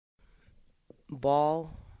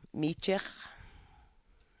ball, michech,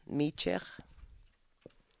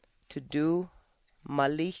 to do,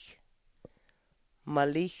 malich,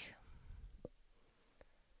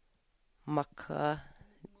 maka.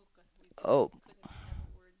 Oh,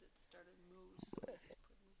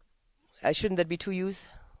 shouldn't that be two U's?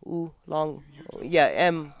 Ooh, long. Yeah,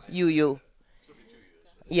 M-U-U.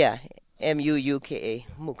 Yeah, M-U-U-K-A.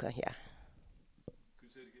 Muka, yeah.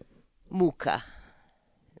 Muka.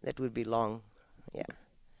 That would be long. Yeah.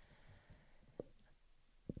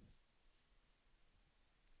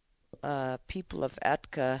 People of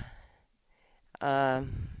Atka,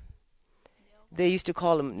 they used to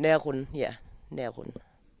call him Nerun. Yeah, Nerun.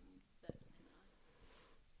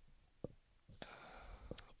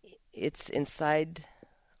 It's inside,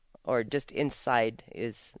 or just inside,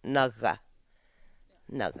 is Naga.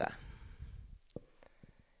 Naga.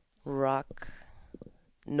 Rock.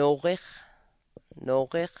 Norich.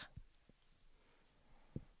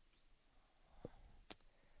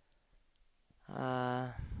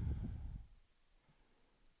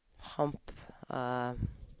 Hump.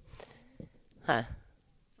 Huh.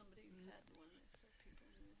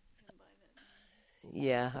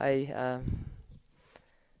 Yeah,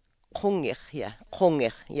 Kongich, yeah,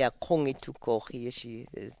 Kongi to Kochi, she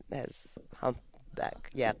has humpback,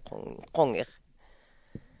 yeah, Kongich.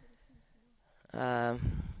 To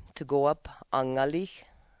go up, Angalich.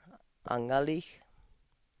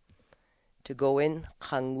 To go in,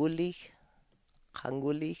 Kangulich.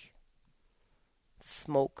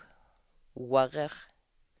 Smoke, Warech.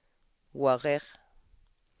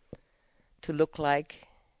 To look like,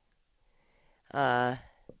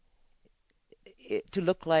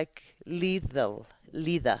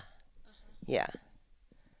 leather, yeah.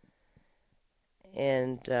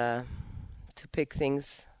 And to pick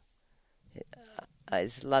things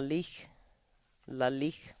is lalich.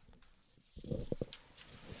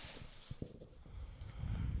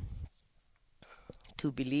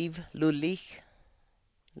 To believe, lulich.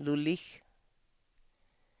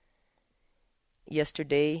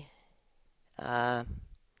 Yesterday,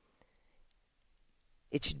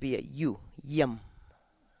 it should be a U, yum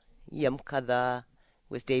kada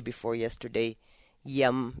was day before yesterday.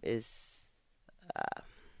 Yum is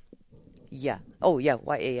yeah. Oh yeah,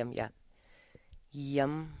 YAM, yeah.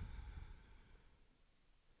 Yum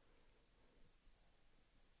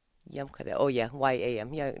kada. Oh yeah,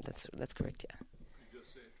 YAM. Yeah, that's correct, yeah. You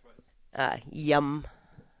just say it twice. Yum.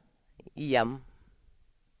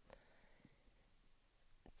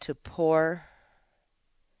 To pour.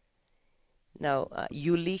 Now,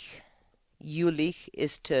 yulich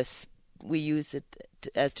is to, we use it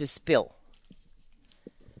as to spill.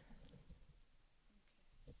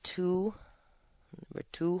 Number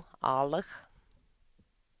two, alach,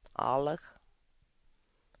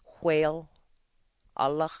 whale,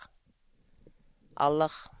 alach,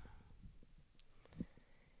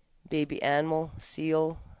 baby animal,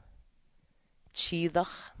 seal, chidach.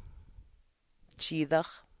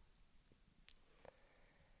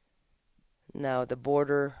 Now the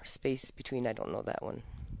border space between, I don't know that one.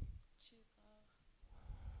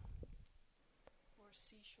 Or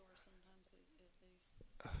seashore sometimes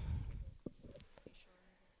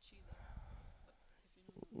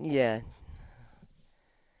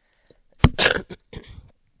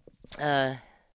Yeah.